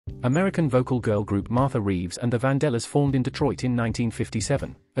American vocal girl group Martha Reeves and the Vandellas, formed in Detroit in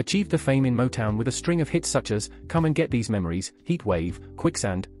 1957, achieved their fame in Motown with a string of hits such as Come and Get These Memories, Heat Wave,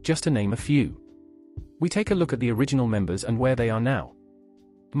 Quicksand, just to name a few. We take a look at the original members and where they are now.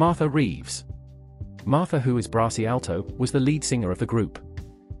 Martha Reeves. Martha, who is brassy alto, was the lead singer of the group.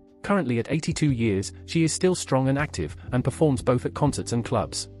 Currently at 82 years, she is still strong and active, and performs both at concerts and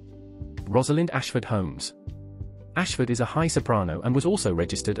clubs. Rosalind Ashford Holmes. Ashford is a high soprano and was also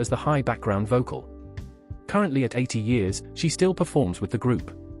registered as the high background vocal. Currently at 80 years, she still performs with the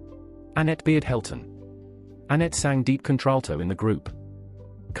group. Annette Beard Helton. Annette sang deep contralto in the group.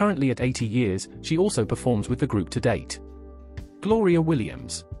 Currently at 80 years, she also performs with the group to date. Gloria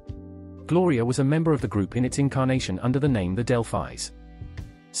Williams. Gloria was a member of the group in its incarnation under the name the Delphis.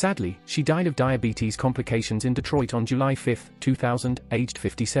 Sadly, she died of diabetes complications in Detroit on July 5, 2000, aged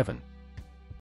 57.